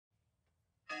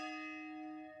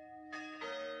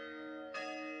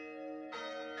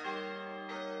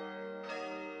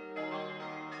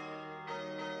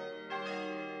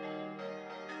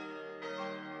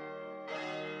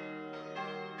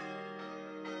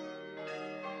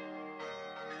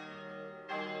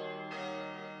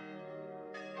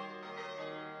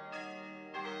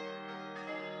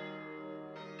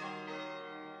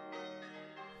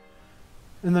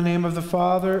In the name of the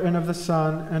Father, and of the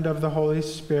Son, and of the Holy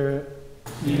Spirit.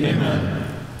 Amen.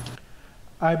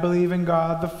 I believe in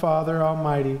God, the Father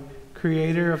Almighty,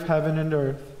 creator of heaven and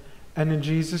earth, and in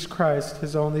Jesus Christ,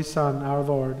 his only Son, our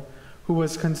Lord, who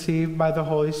was conceived by the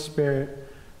Holy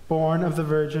Spirit, born of the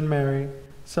Virgin Mary,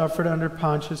 suffered under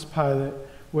Pontius Pilate,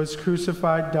 was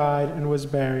crucified, died, and was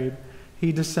buried.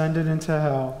 He descended into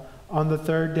hell. On the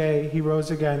third day he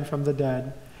rose again from the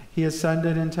dead. He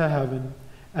ascended into heaven,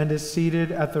 and is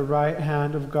seated at the right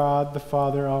hand of God the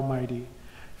Father Almighty.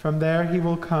 From there he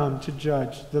will come to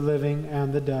judge the living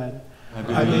and the dead.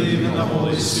 I believe in the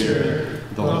Holy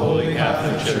Spirit, the Holy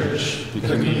Catholic Church, the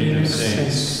communion of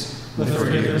saints, the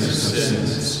forgiveness of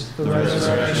sins, the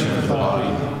resurrection of the body,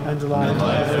 and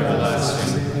life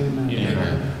everlasting.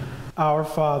 Amen. Our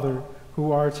Father,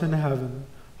 who art in heaven,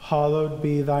 hallowed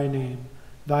be thy name.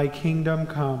 Thy kingdom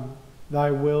come,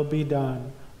 thy will be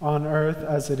done, on earth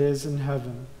as it is in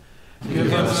heaven.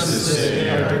 Give us this day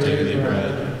our daily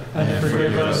bread, and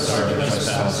forgive us our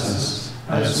trespasses,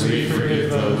 as we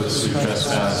forgive those who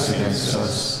trespass against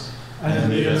us.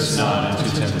 And lead us not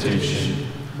into temptation,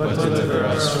 but deliver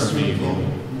us from evil.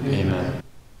 Amen.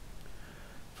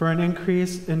 For an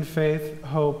increase in faith,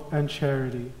 hope, and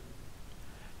charity.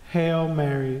 Hail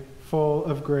Mary, full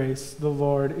of grace, the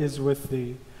Lord is with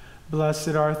thee. Blessed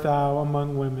art thou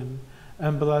among women,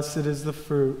 and blessed is the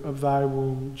fruit of thy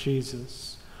womb,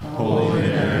 Jesus. Holy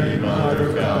Mary, Mother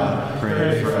of God,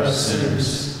 pray for us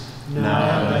sinners,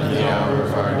 now and at the hour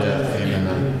of our death.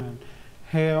 Amen.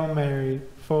 Hail Mary,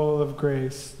 full of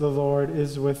grace, the Lord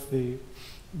is with thee.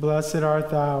 Blessed art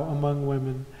thou among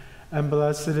women, and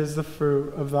blessed is the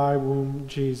fruit of thy womb,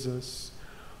 Jesus.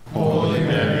 Holy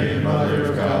Mary, Mother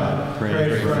of God,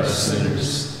 pray for us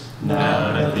sinners, now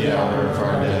and at the hour of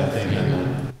our death.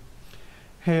 Amen.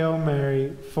 Hail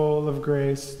Mary, full of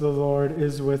grace, the Lord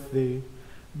is with thee.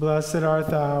 Blessed art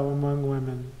thou among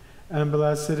women, and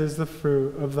blessed is the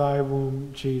fruit of thy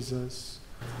womb, Jesus.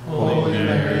 Holy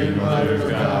Mary, Mother of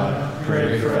God,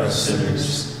 pray for us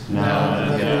sinners, now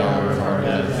and at the hour of our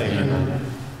death. Amen.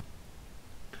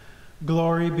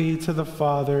 Glory be to the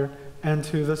Father, and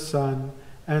to the Son,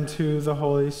 and to the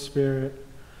Holy Spirit.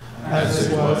 As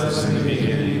it was in the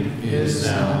beginning, is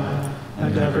now,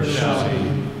 and ever shall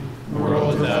be,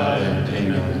 world without end.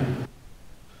 Amen.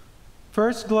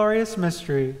 First glorious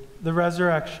mystery, the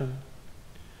resurrection.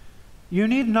 You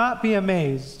need not be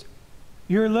amazed.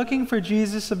 You are looking for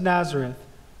Jesus of Nazareth,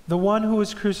 the one who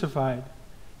was crucified.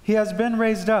 He has been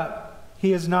raised up.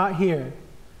 He is not here.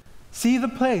 See the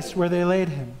place where they laid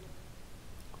him.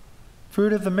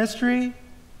 Fruit of the mystery,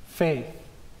 faith.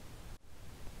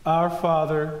 Our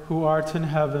Father, who art in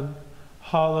heaven,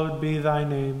 hallowed be thy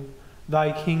name.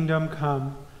 Thy kingdom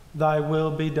come, thy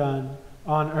will be done,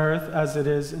 on earth as it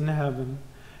is in heaven.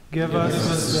 Give us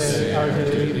this day our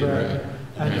daily bread,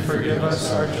 and forgive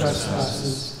us our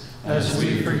trespasses, as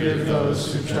we forgive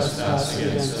those who trespass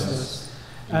against us.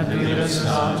 And lead us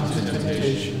not into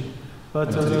temptation, but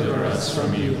deliver us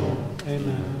from evil.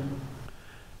 Amen.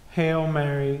 Hail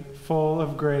Mary, full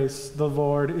of grace, the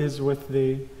Lord is with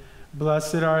thee.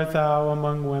 Blessed art thou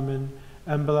among women,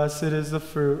 and blessed is the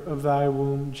fruit of thy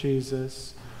womb,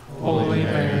 Jesus. Holy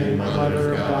Mary,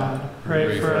 Mother of God,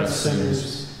 pray for us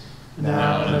sinners,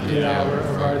 now and at the hour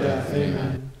of our death.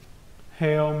 Amen.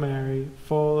 Hail Mary,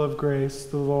 full of grace,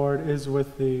 the Lord is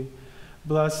with thee.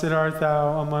 Blessed art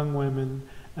thou among women,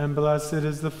 and blessed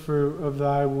is the fruit of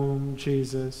thy womb,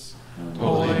 Jesus.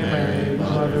 Holy Mary,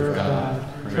 Mother of God,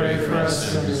 pray for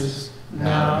us sinners,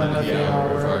 now and at the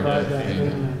hour of our death.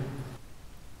 Amen.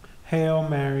 Hail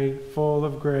Mary, full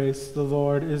of grace, the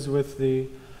Lord is with thee.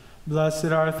 Blessed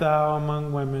art thou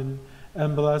among women,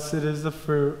 and blessed is the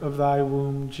fruit of thy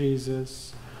womb,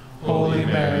 Jesus. Holy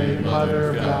Mary,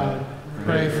 Mother of God,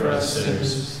 pray for us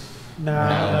sinners,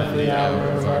 now and at the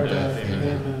hour of our death.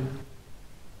 Amen.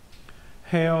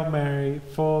 Hail Mary,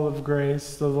 full of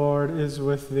grace, the Lord is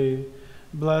with thee.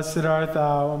 Blessed art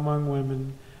thou among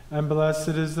women, and blessed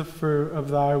is the fruit of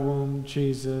thy womb,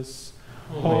 Jesus.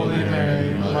 Holy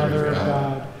Mary, Mother of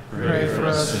God, pray for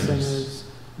us sinners,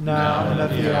 now and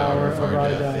at the hour of our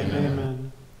death.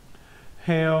 Amen.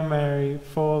 Hail Mary,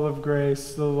 full of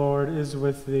grace, the Lord is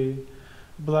with thee.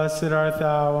 Blessed art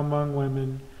thou among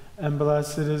women, and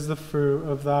blessed is the fruit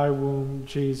of thy womb,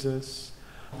 Jesus.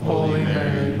 Holy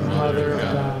Mary, Mother of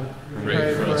God,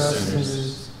 pray for us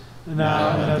sinners,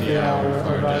 now and at the hour of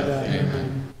our death.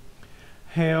 Amen.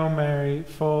 Hail Mary,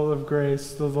 full of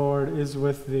grace, the Lord is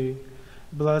with thee.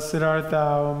 Blessed art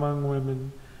thou among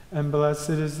women, and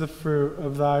blessed is the fruit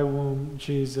of thy womb,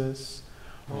 Jesus.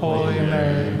 Holy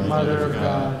Mary, Mother of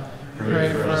God,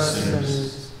 pray for us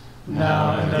sinners,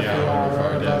 now and at the hour of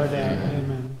our death.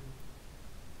 Amen.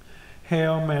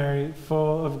 Hail Mary,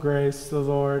 full of grace, the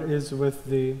Lord is with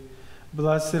thee.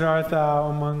 Blessed art thou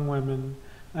among women,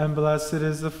 and blessed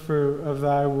is the fruit of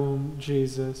thy womb,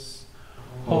 Jesus.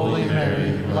 Holy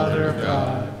Mary, Mother of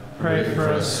God, pray for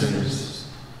us sinners,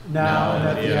 now and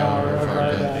at the hour of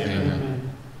our death.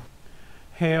 Amen.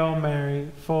 Hail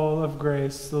Mary, full of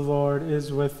grace, the Lord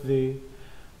is with thee.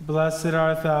 Blessed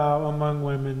art thou among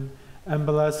women, and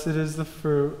blessed is the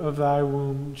fruit of thy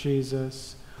womb,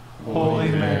 Jesus. Holy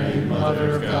Mary,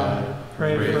 Mother of God,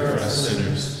 pray for us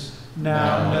sinners,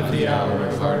 now and at the hour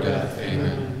of our death.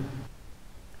 Amen.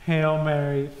 Hail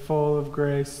Mary, full of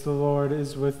grace, the Lord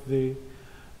is with thee.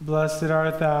 Blessed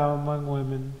art thou among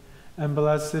women, and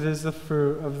blessed is the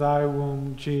fruit of thy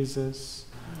womb, Jesus.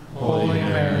 Holy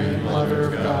Mary,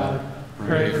 Mother of God,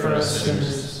 pray for us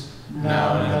sinners,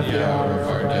 now and at the hour of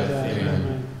our death.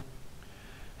 Amen.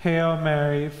 Hail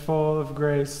Mary, full of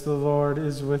grace, the Lord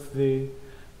is with thee.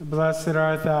 Blessed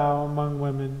art thou among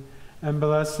women, and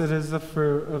blessed is the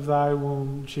fruit of thy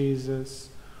womb, Jesus.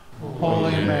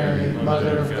 Holy Mary,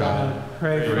 Mother of God,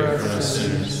 pray for us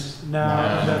sinners,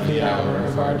 now and at the hour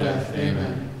of our death.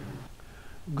 Amen.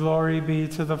 Glory be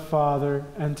to the Father,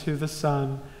 and to the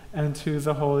Son, and to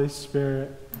the Holy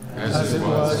Spirit, as it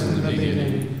was in the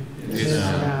beginning, is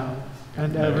now,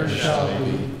 and ever shall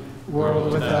be,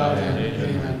 world without end.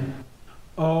 Amen.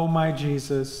 O my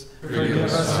Jesus, Forgive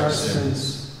us our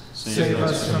sins, save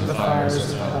us from the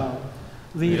fires of hell,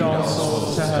 lead all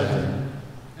souls to heaven,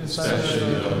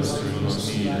 especially those who most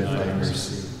need of thy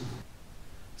mercy.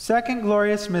 Second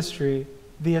glorious mystery,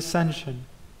 the Ascension.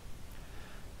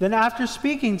 Then after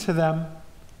speaking to them,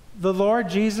 the Lord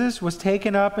Jesus was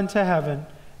taken up into heaven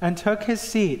and took his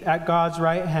seat at God's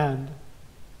right hand.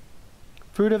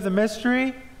 Fruit of the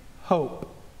mystery,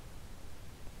 hope.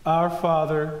 Our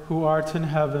Father, who art in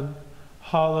heaven,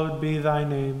 hallowed be thy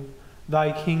name.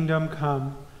 Thy kingdom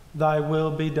come, thy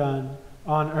will be done,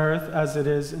 on earth as it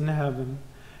is in heaven.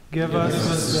 Give us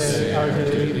this day our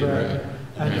daily bread,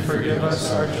 and forgive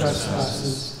us our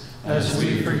trespasses, as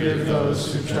we forgive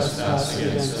those who trespass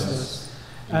against us.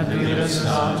 And lead us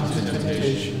not into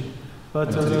temptation,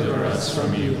 but deliver us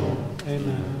from evil.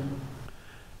 Amen.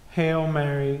 Hail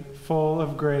Mary, full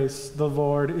of grace, the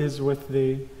Lord is with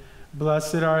thee.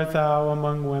 Blessed art thou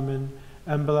among women,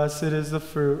 and blessed is the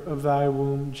fruit of thy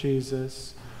womb,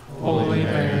 Jesus. Holy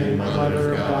Mary,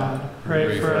 Mother of God,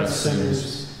 pray for us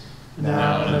sinners,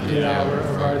 now and at the hour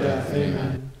of our death.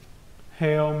 Amen.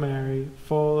 Hail Mary,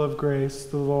 full of grace,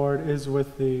 the Lord is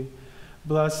with thee.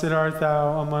 Blessed art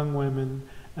thou among women,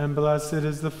 and blessed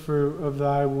is the fruit of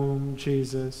thy womb,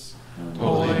 Jesus.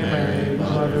 Holy Mary,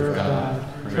 Mother of God,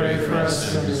 pray for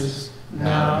us sinners,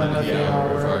 now and at the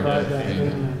hour of our death.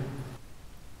 Amen.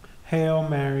 Hail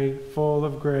Mary, full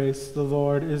of grace, the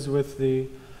Lord is with thee.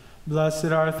 Blessed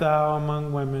art thou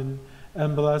among women,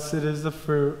 and blessed is the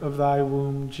fruit of thy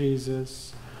womb,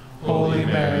 Jesus. Holy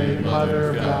Mary,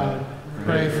 Mother of God,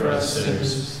 pray for us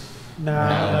sinners,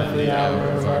 now and at the hour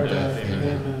of our death.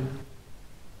 Amen.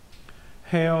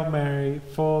 Hail Mary,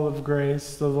 full of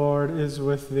grace, the Lord is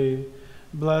with thee.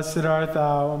 Blessed art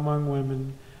thou among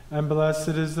women, and blessed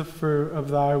is the fruit of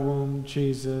thy womb,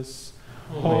 Jesus.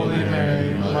 Holy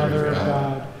Mary, Mother of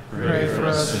God, pray for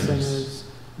us sinners,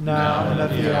 now and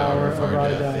at the hour of our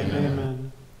death.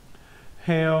 Amen.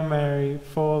 Hail Mary,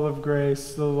 full of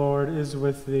grace, the Lord is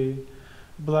with thee.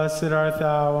 Blessed art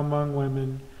thou among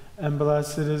women, and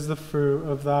blessed is the fruit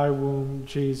of thy womb,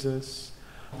 Jesus.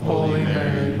 Holy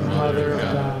Mary, Mother of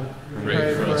God,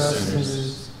 pray for us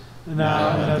sinners, now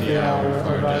and at the hour of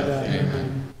our death.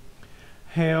 Amen.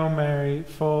 Hail Mary,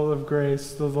 full of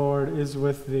grace, the Lord is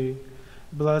with thee.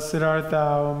 Blessed art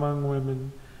thou among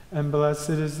women, and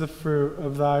blessed is the fruit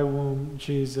of thy womb,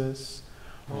 Jesus.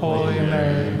 Holy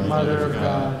Mary, Mother of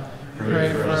God,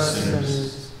 pray for us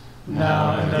sinners,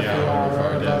 now and at the hour of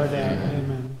our death.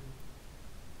 Amen.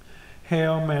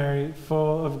 Hail Mary,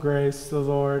 full of grace, the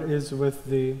Lord is with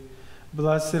thee.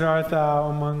 Blessed art thou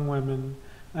among women,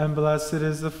 and blessed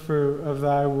is the fruit of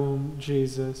thy womb,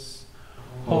 Jesus.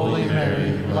 Holy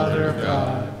Mary, Mother of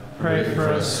God, pray for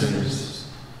us sinners,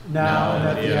 now and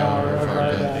at the hour of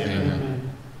our death. Amen.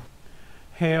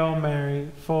 Hail Mary,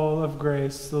 full of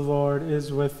grace, the Lord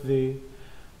is with thee.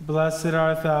 Blessed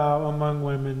art thou among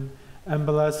women, and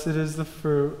blessed is the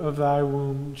fruit of thy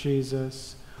womb,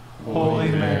 Jesus. Holy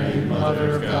Mary,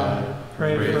 Mother of God,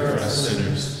 pray for us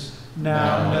sinners,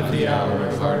 now and at the hour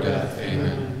of our death.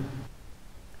 Amen.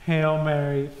 Hail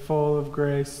Mary, full of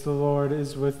grace, the Lord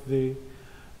is with thee.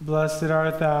 Blessed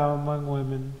art thou among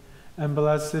women, and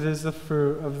blessed is the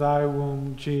fruit of thy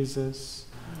womb, Jesus.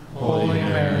 Holy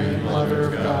Mary, Mother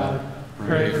of God,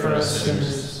 pray for us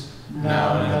sinners,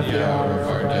 now and at the hour of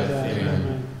our death.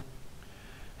 Amen.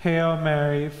 Hail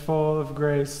Mary, full of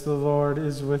grace, the Lord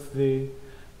is with thee.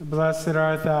 Blessed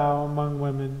art thou among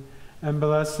women, and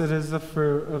blessed is the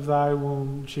fruit of thy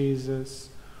womb, Jesus.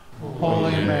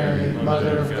 Holy Mary,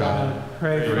 Mother of God,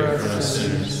 pray for us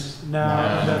sinners,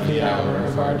 now and at the hour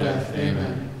of our death.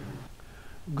 Amen.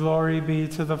 Glory be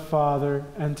to the Father,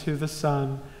 and to the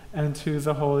Son, and to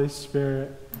the Holy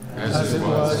Spirit, as it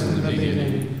was in the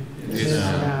beginning, is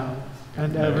now,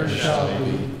 and ever shall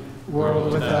be,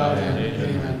 world without end.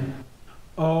 Amen.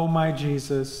 O my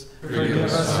Jesus, Forgive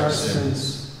us our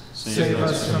sins, save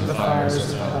us from the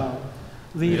fires of hell,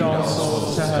 lead all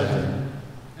souls to heaven,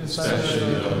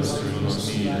 especially those who most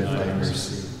need of thy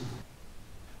mercy.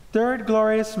 Third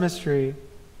glorious mystery,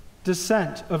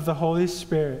 descent of the Holy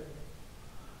Spirit.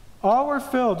 All were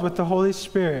filled with the Holy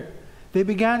Spirit. They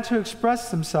began to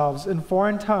express themselves in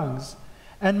foreign tongues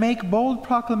and make bold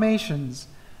proclamations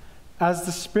as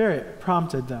the Spirit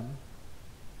prompted them.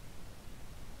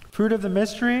 Fruit of the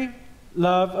mystery,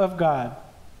 love of God.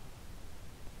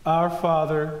 Our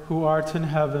Father, who art in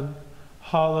heaven,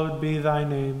 hallowed be thy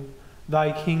name.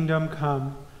 Thy kingdom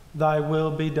come, thy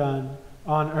will be done,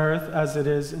 on earth as it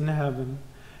is in heaven.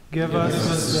 Give us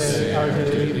this day our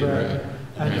daily bread,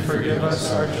 and forgive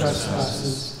us our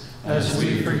trespasses, as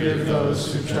we forgive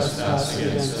those who trespass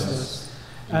against us.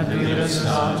 And lead us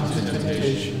not into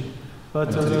temptation,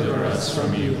 but deliver us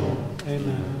from evil.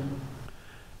 Amen.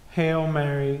 Hail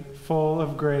Mary, full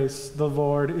of grace, the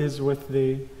Lord is with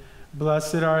thee.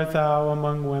 Blessed art thou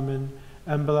among women,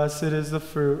 and blessed is the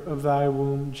fruit of thy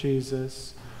womb,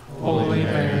 Jesus. Holy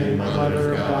Mary,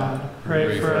 Mother of God,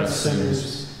 pray for us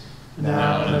sinners,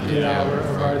 now and at the hour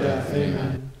of our death.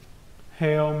 Amen.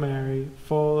 Hail Mary,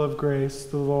 full of grace,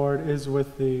 the Lord is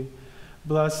with thee.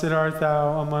 Blessed art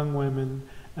thou among women,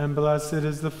 and blessed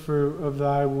is the fruit of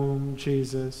thy womb,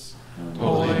 Jesus.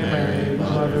 Holy Mary,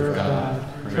 Mother of God,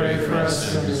 pray for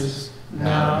us sinners,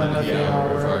 now and at the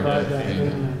hour of our death.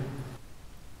 Amen.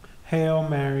 Hail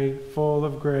Mary, full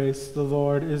of grace, the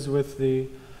Lord is with thee.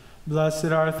 Blessed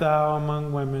art thou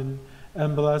among women,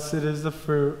 and blessed is the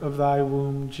fruit of thy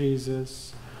womb,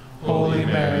 Jesus. Holy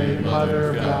Mary,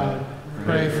 Mother of God,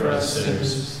 pray for us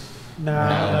sinners,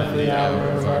 now and at the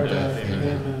hour of our death.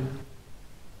 Amen.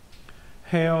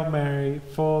 Hail Mary,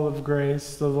 full of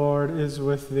grace, the Lord is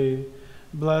with thee.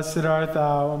 Blessed art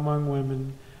thou among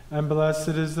women, and blessed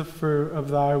is the fruit of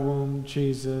thy womb,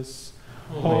 Jesus.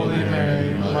 Holy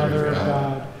Mary, Mother of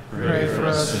God, pray for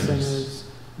us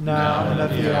sinners, now and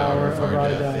at the hour of our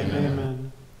death.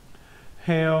 Amen.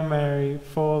 Hail Mary,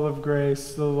 full of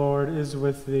grace, the Lord is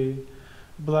with thee.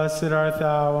 Blessed art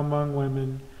thou among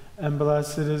women, and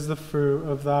blessed is the fruit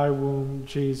of thy womb,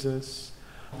 Jesus.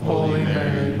 Holy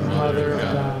Mary, Mother of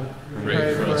God,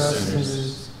 pray for us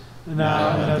sinners,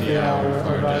 now and at the hour of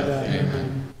our death.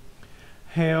 Amen.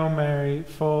 Hail Mary,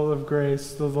 full of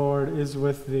grace, the Lord is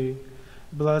with thee.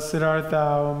 Blessed art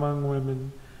thou among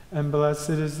women, and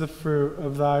blessed is the fruit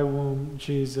of thy womb,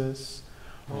 Jesus.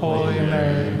 Holy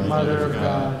Mary, Mother of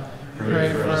God,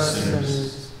 pray for us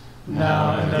sinners,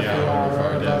 now and at the hour of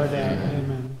our death.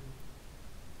 Amen.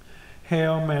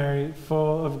 Hail Mary,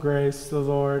 full of grace, the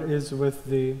Lord is with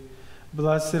thee.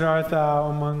 Blessed art thou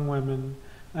among women,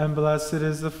 and blessed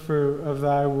is the fruit of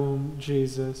thy womb,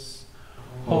 Jesus.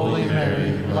 Holy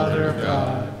Mary, Mother of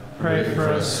God, pray for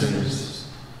us sinners,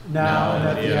 now and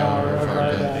at the hour of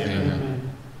our death.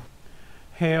 Amen.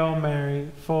 Hail Mary,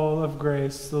 full of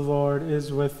grace, the Lord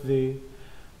is with thee.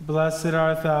 Blessed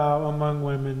art thou among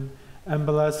women, and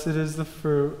blessed is the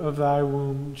fruit of thy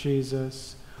womb,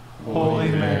 Jesus. Holy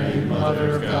Mary,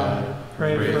 Mother of God,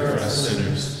 pray for us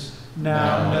sinners,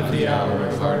 now and at the hour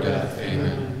of our death.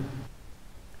 Amen.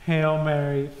 Hail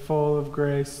Mary, full of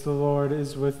grace, the Lord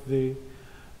is with thee.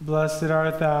 Blessed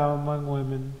art thou among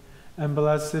women, and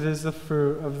blessed is the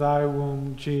fruit of thy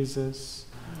womb, Jesus.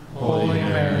 Holy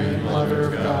Mary, Mother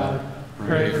of God,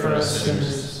 pray for us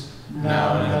sinners,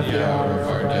 now and at the hour of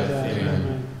our death.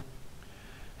 Amen.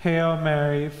 Hail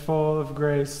Mary, full of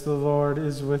grace, the Lord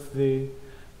is with thee.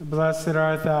 Blessed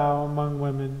art thou among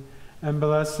women, and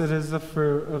blessed is the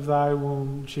fruit of thy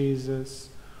womb, Jesus.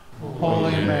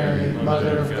 Holy Mary,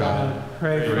 Mother of God,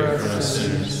 pray for us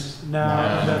sinners,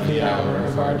 now and at the hour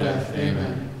of our death.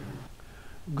 Amen.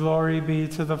 Glory be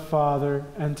to the Father,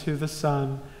 and to the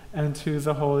Son, and to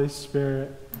the Holy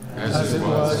Spirit, as it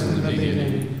was in the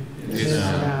beginning, is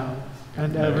now,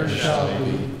 and ever shall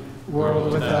be,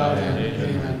 world without end.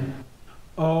 Amen.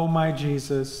 O my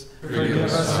Jesus,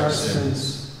 forgive us our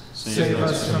sins, save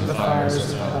us from the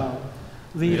fires of hell,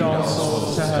 lead all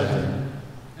souls to heaven,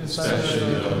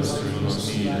 especially those who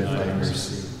most need of thy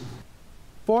mercy.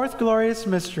 Fourth glorious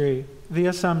mystery, the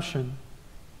Assumption.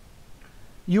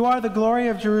 You are the glory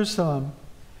of Jerusalem.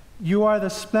 You are the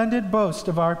splendid boast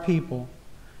of our people.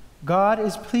 God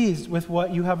is pleased with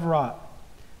what you have wrought.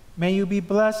 May you be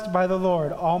blessed by the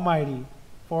Lord Almighty,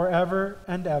 forever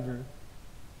and ever.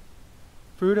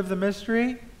 Fruit of the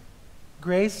mystery,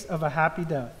 grace of a happy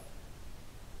death.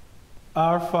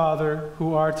 Our Father,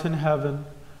 who art in heaven,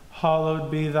 hallowed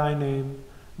be thy name.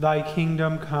 Thy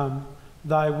kingdom come,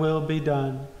 thy will be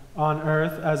done, on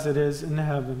earth as it is in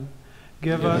heaven.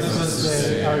 Give us this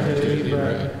day our daily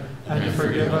bread, and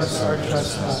forgive us our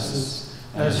trespasses,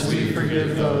 as we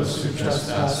forgive those who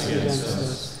trespass against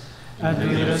us. And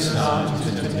lead us not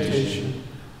into temptation,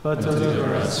 but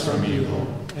deliver us from evil.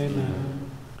 Amen.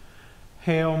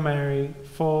 Hail Mary,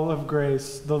 full of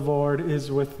grace, the Lord is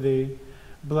with thee.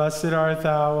 Blessed art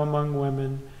thou among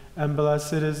women, and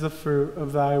blessed is the fruit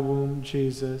of thy womb,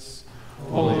 Jesus.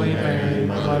 Holy Mary,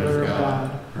 Mother of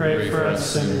God, pray for us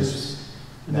sinners,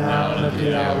 now and at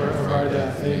the hour of our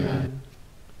death. Amen.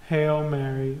 Hail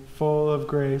Mary, full of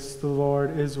grace, the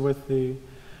Lord is with thee.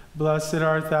 Blessed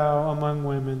art thou among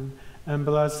women, and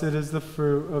blessed is the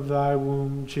fruit of thy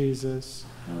womb, Jesus.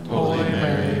 Holy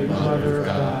Mary, Mother of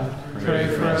God, pray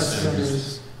for us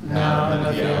sinners, now and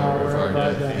at the hour of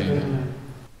our death. Amen.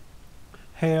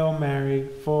 Hail Mary,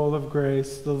 full of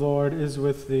grace, the Lord is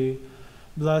with thee.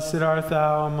 Blessed art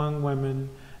thou among women,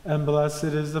 and blessed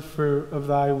is the fruit of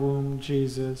thy womb,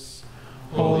 Jesus.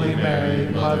 Holy Mary,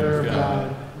 Mother of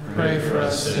God, pray for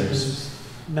us sinners,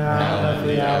 now and at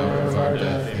the hour of our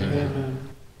death. Amen.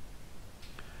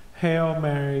 Hail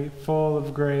Mary, full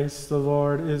of grace, the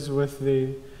Lord is with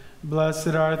thee.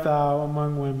 Blessed art thou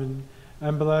among women,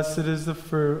 and blessed is the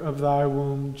fruit of thy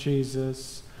womb,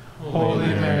 Jesus. Holy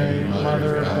Mary,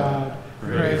 Mother of God,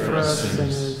 pray for us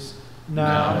sinners,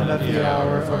 now and at the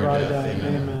hour of our death.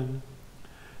 Amen.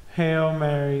 Hail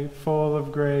Mary, full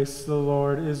of grace, the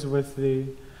Lord is with thee.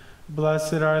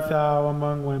 Blessed art thou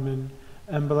among women,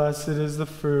 and blessed is the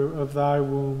fruit of thy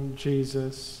womb,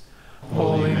 Jesus.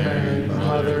 Holy Mary,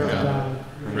 Mother of God,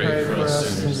 pray for us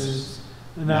sinners,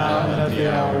 now and at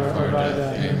the hour of our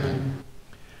death. Amen.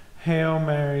 Hail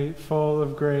Mary, full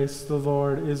of grace, the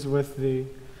Lord is with thee.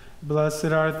 Blessed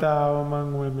art thou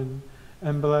among women,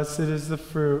 and blessed is the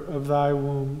fruit of thy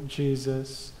womb,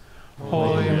 Jesus.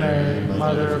 Holy Mary,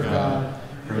 Mother of God,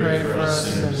 pray for us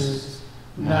sinners,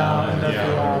 now and at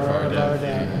the hour of our death.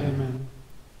 Amen.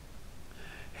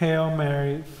 Hail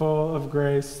Mary, full of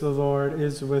grace, the Lord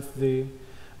is with thee.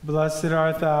 Blessed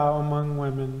art thou among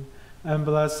women, and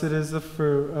blessed is the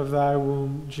fruit of thy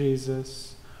womb,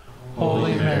 Jesus.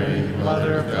 Holy Mary,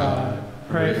 Mother of God,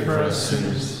 pray for us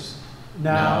sinners,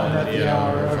 now and at the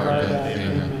hour of our death.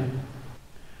 Amen.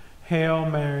 Hail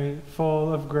Mary,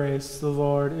 full of grace, the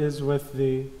Lord is with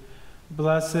thee.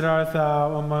 Blessed art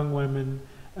thou among women,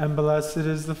 and blessed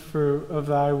is the fruit of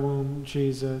thy womb,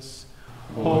 Jesus.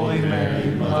 Holy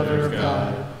Mary, Mother of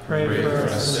God, pray for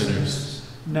us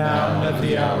sinners, now and at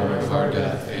the hour of our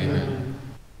death. Amen.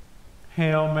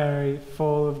 Hail Mary,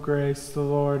 full of grace, the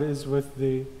Lord is with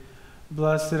thee.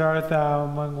 Blessed art thou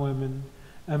among women,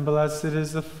 and blessed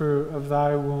is the fruit of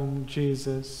thy womb,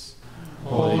 Jesus.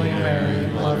 Holy Mary,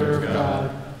 Mother of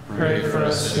God, pray for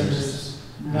us sinners,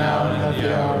 now and at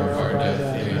the hour of our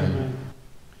death. Amen.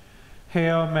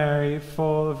 Hail Mary,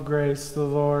 full of grace, the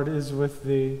Lord is with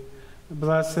thee.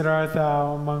 Blessed art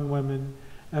thou among women,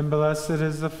 and blessed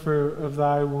is the fruit of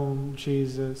thy womb,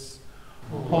 Jesus.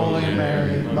 Holy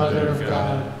Mary, Mother of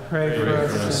God, pray for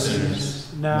us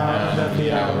sinners, now and at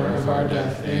the hour of our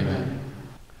death. Amen.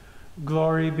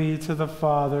 Glory be to the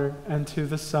Father, and to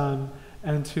the Son,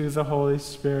 and to the Holy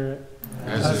Spirit,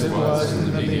 as it was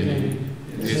in the beginning,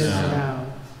 is now,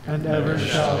 and ever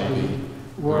shall be,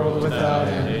 world without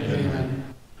end.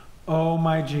 Amen. O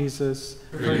my Jesus,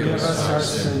 forgive us our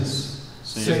sins,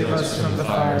 save us from the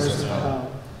fires of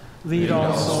hell, lead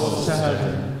all souls to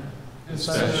heaven,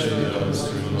 especially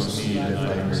those who most need of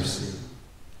thy mercy.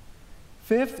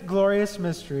 Fifth glorious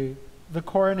mystery, the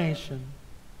Coronation.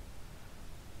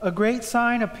 A great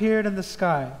sign appeared in the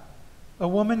sky, a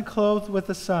woman clothed with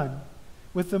the sun,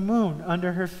 with the moon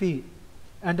under her feet,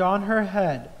 and on her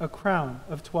head a crown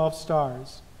of 12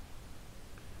 stars.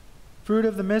 Fruit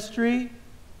of the mystery,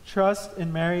 trust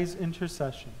in Mary's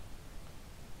intercession.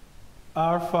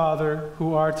 Our Father,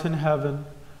 who art in heaven,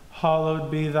 hallowed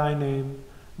be thy name.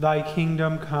 Thy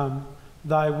kingdom come,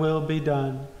 thy will be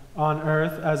done, on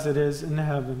earth as it is in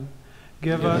heaven.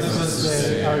 Give us this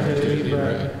day our daily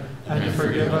bread, and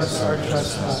forgive us our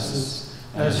trespasses,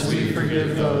 as we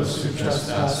forgive those who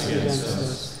trespass against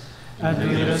us. And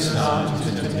lead us not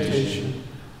into temptation,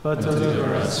 but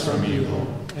deliver us from evil.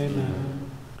 Amen.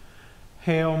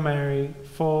 Hail Mary,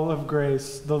 full of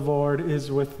grace, the Lord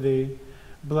is with thee.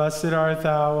 Blessed art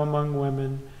thou among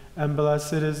women, and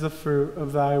blessed is the fruit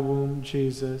of thy womb,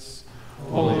 Jesus.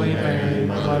 Holy Mary,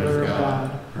 Mother of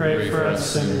God, pray for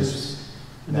us sinners,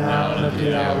 now and at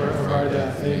the hour of our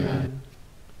death. Amen.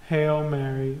 Hail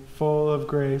Mary, full of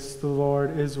grace, the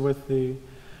Lord is with thee.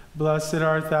 Blessed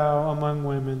art thou among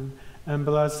women, and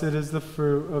blessed is the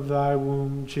fruit of thy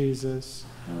womb, Jesus.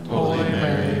 Holy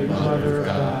Mary, Mother of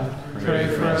God, pray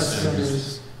for us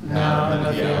sinners, now and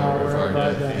at the hour of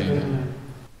our death. Amen.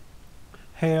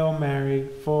 Hail Mary,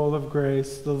 full of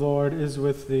grace, the Lord is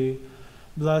with thee.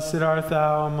 Blessed art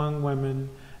thou among women,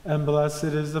 and blessed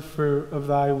is the fruit of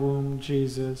thy womb,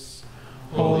 Jesus.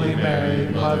 Holy Mary,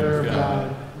 Mother of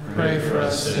God, pray for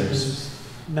us sinners,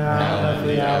 now and at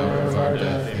the hour of our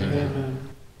death. Amen.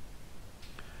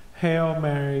 Hail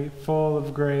Mary, full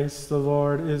of grace, the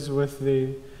Lord is with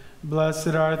thee.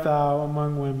 Blessed art thou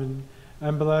among women,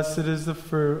 and blessed is the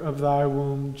fruit of thy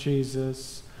womb,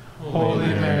 Jesus. Holy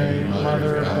Mary,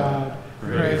 Mother of God,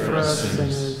 pray for us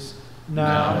sinners,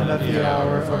 now and at the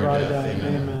hour of our death.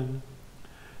 Amen.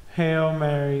 Hail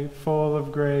Mary, full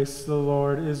of grace, the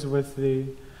Lord is with thee.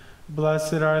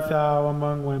 Blessed art thou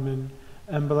among women,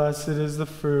 and blessed is the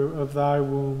fruit of thy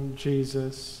womb,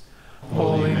 Jesus.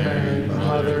 Holy Mary,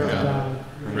 Mother of God,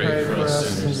 pray for us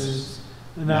sinners,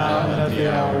 now and at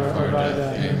the hour of our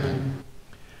death. Amen.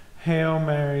 Hail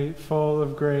Mary, full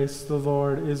of grace, the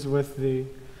Lord is with thee.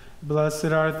 Blessed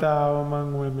art thou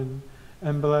among women,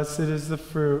 and blessed is the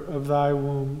fruit of thy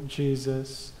womb,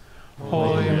 Jesus.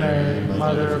 Holy Mary,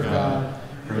 Mother of God,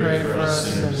 pray for us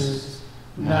sinners,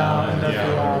 now and at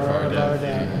the hour of our death.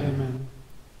 Amen.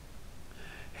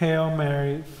 Hail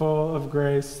Mary, full of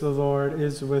grace, the Lord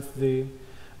is with thee.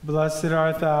 Blessed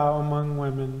art thou among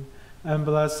women, and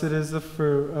blessed is the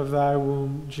fruit of thy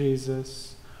womb,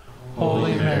 Jesus.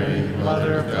 Holy Mary,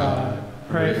 Mother of God,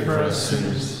 pray for us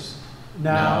sinners,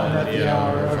 now and at the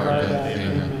hour of our death.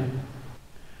 Amen.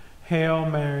 Hail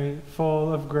Mary,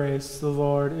 full of grace, the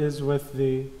Lord is with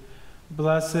thee.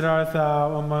 Blessed art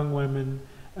thou among women,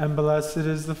 and blessed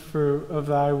is the fruit of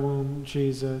thy womb,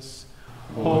 Jesus.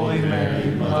 Holy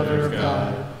Mary, Mother of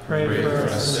God, pray for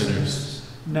us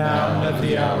sinners, now and at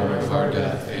the hour of our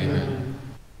death. Amen.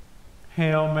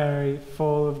 Hail Mary,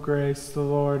 full of grace, the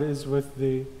Lord is with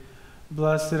thee.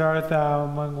 Blessed art thou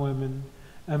among women,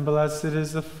 and blessed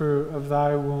is the fruit of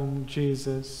thy womb,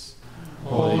 Jesus.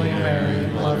 Holy Mary,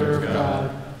 Mother of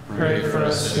God, pray for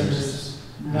us sinners,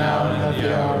 now and at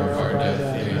the hour of our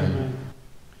death. Amen.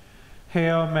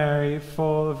 Hail Mary,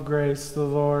 full of grace, the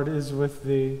Lord is with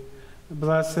thee.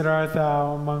 Blessed art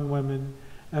thou among women,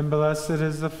 and blessed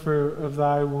is the fruit of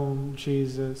thy womb,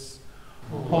 Jesus.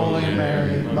 Holy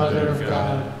Mary, Mother of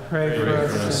God, pray for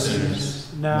us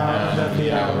sinners, now and at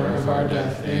the hour of our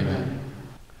death. Amen.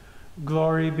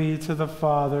 Glory be to the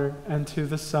Father, and to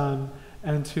the Son,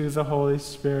 and to the Holy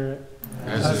Spirit,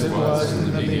 as it was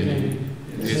in the beginning,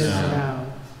 is now,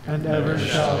 and ever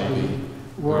shall be,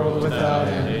 world without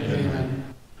end. Amen.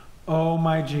 O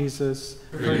my Jesus,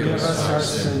 forgive us our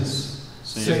sins,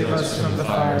 save us from the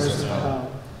fires of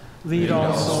hell, lead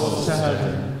all souls to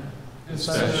heaven,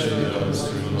 especially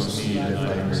those who most need of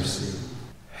thy mercy.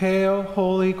 Hail,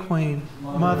 Holy Queen,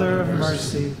 Mother of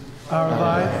Mercy, our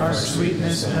life, our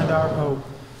sweetness, and our hope.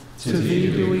 To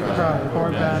thee do we cry,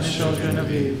 poor banished children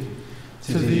of Eve.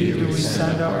 To thee do we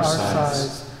send up our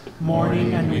sighs,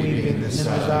 mourning and weeping in the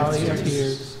valley of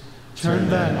tears. Turn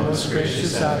then, most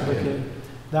gracious Advocate,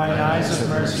 thine eyes of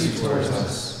mercy towards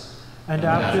us, and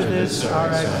after this our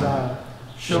exile,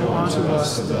 show unto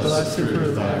us the blessed fruit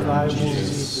of thy womb,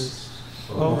 Jesus.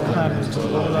 O clement, O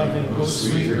loving, O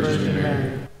sweet Virgin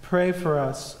Mary, pray for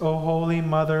us, O Holy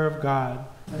Mother of God,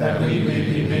 that we may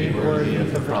be made worthy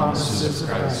of the promises of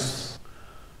Christ.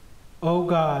 O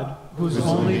God, whose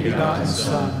only begotten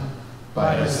Son,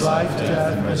 by his life,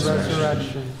 death, and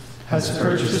resurrection, has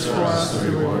purchased for us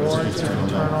the rewards of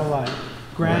eternal life,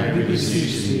 grant, we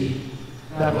beseech thee,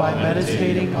 that by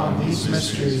meditating on these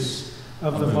mysteries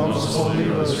of the most holy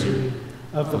Rosary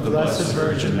of the Blessed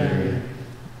Virgin Mary,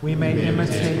 we may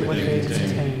imitate what they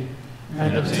contain,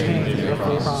 and obtain what they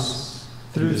promise,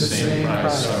 through the same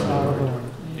Christ our Lord.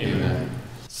 Amen.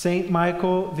 Saint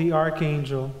Michael the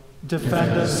Archangel,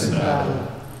 defend us in battle.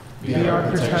 Be our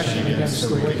protection against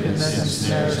the wickedness and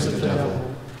snares of the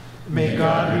devil. May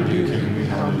God rebuke him, we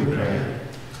humbly pray.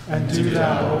 And do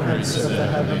thou, O Prince of the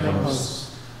heavenly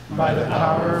host, by the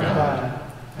power of God,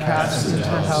 cast into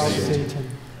hell Satan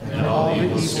and all the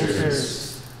evil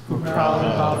spirits who prowl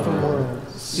about the world,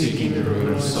 seeking the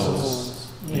ruin of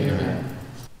souls. Amen.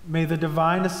 May the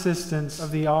divine assistance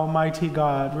of the Almighty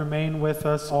God remain with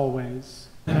us always.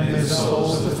 and may the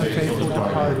souls of the faithful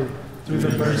departed, through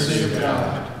the mercy of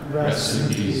God, rest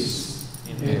in peace.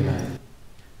 Amen.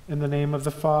 In the name of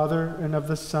the Father, and of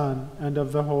the Son, and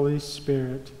of the Holy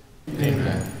Spirit.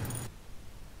 Amen.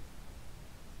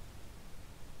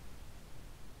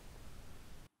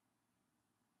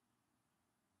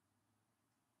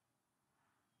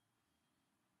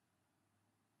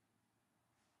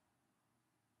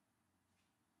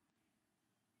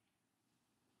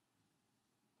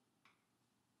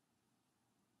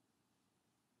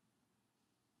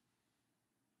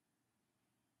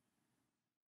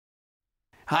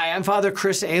 Hi, I'm Father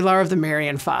Chris Alar of the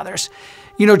Marian Fathers.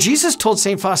 You know, Jesus told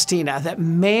St. Faustina that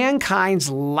mankind's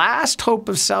last hope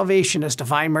of salvation is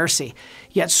divine mercy,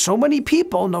 yet so many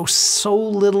people know so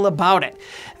little about it.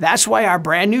 That's why our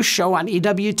brand new show on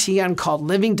EWTN called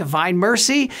Living Divine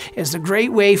Mercy is a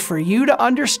great way for you to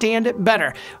understand it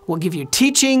better. We'll give you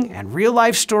teaching and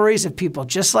real-life stories of people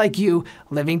just like you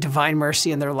living divine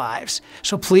mercy in their lives.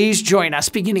 So please join us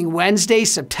beginning Wednesday,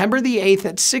 September the 8th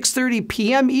at 6:30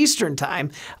 p.m. Eastern Time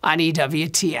on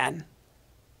EWTN.